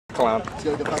clown. Let's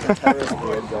get the fucking terrorist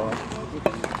grid going.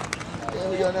 There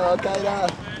we go now, Al-Qaeda.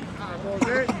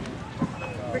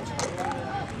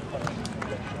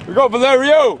 We go,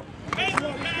 Valerio!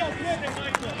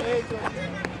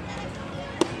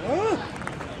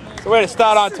 It's the way to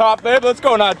start on top, babe. Let's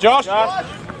go now, Josh.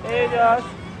 Hey, Josh.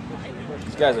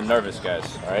 These guys are nervous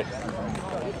guys, alright?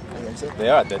 They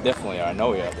are, they definitely are. I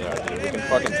know they are, dude. We can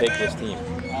fucking take this team.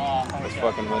 Let's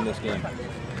fucking win this game.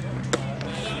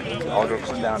 I'll go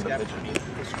sit down to the pitch.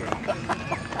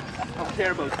 I don't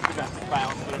care about domestic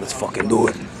violence. Let's fucking do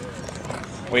it.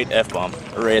 Wait, F-bomb.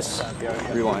 Erase.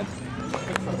 Rewind.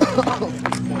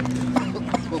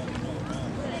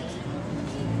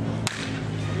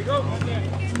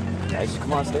 Nice,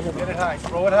 come on, stay here. Get it high,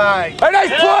 throw it high. Hey, nice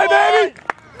play, baby!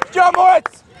 Good job,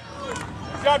 Moritz!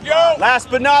 Good job, Joe! Last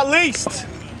but not least,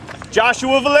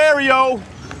 Joshua Valerio.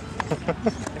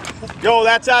 Yo,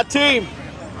 that's our team.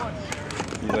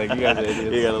 He's like, you guys are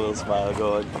idiots. He got a little smile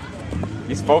going.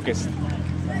 He's focused.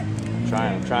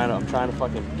 I'm trying to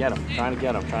fucking get him. Trying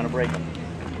to break him.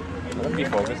 Let him be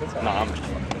focused. No, I'm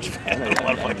just fucking. I don't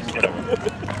want to fucking get him.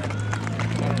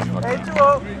 Hey,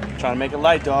 2-0. Trying to make it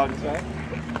light, dog.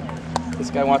 This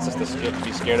guy wants us to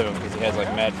be scared of him because he has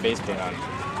like mad face paint on.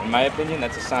 In my opinion,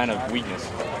 that's a sign of weakness.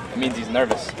 It means he's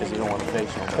nervous. Because you don't want to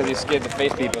face him. Because he's scared to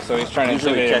face people, so he's trying to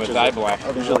intimidate him with eye black.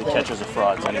 Usually catches the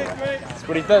frauds anyway. That's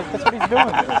what he does. That's what he's doing.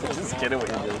 Just kidding what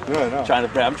you do. Yeah, I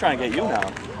know. I'm trying to get you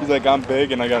now. He's like, I'm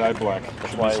big and I got eye black.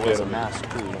 That's why it was a mask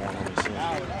too. You don't want to see.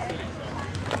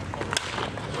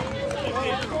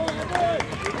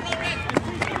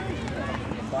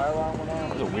 That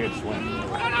was a weird swing.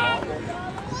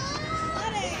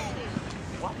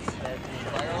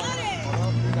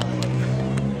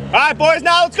 All right, boys,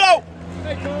 now let's go.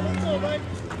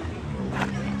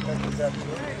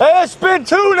 Hey, let's spin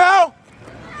two now.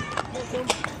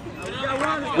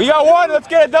 We got one. Let's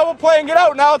get a double play and get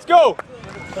out now. Let's go.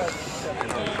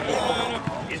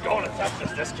 He's going to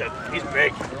Texas, this kid. He's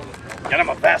big. Get him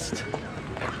a vest.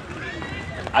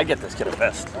 I get this kid a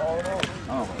vest.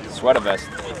 Oh, sweater vest.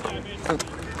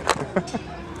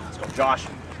 Let's go, Josh.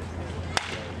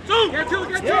 Get two,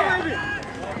 baby.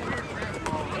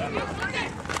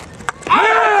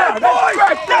 Yeah, boys!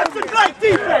 That's a great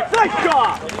defense! Nice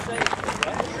job!